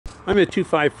I'm a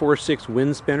 2546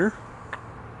 wind spinner.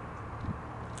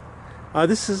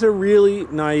 This is a really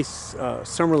nice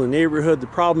Summerlin neighborhood. The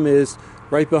problem is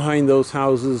right behind those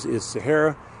houses is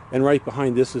Sahara, and right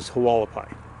behind this is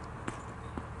Hualapai.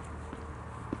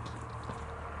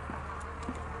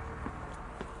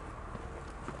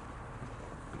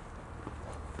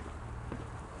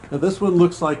 Now this one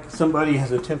looks like somebody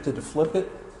has attempted to flip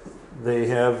it. They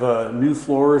have new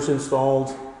floors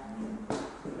installed,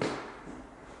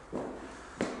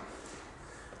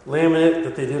 laminate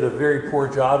that they did a very poor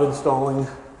job installing.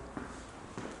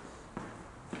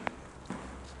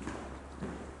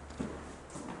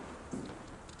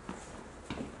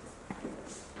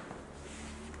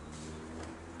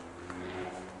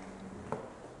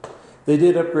 They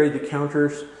did upgrade the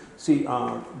counters. See,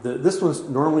 this one's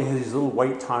normally has these little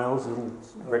white tiles, little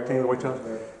rectangular white tiles.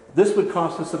 This would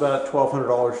cost us about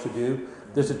 $1,200 to do.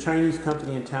 There's a Chinese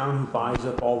company in town who buys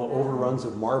up all the overruns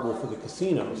of marble for the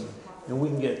casinos, and we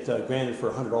can get granted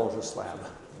for $100 a slab.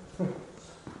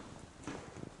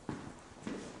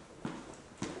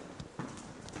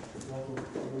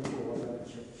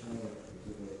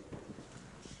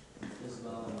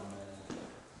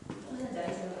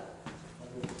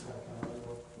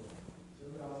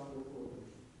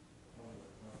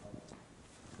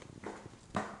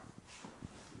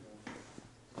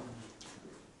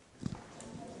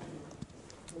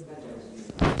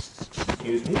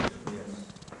 Excuse me? Yes.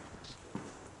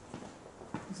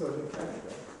 So they kind of,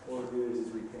 or do they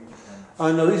just repaint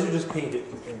them? No, these are just painted.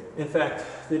 In fact,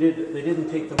 they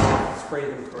didn't take them off and spray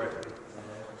them correctly.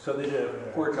 So they did a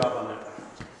poor job on that.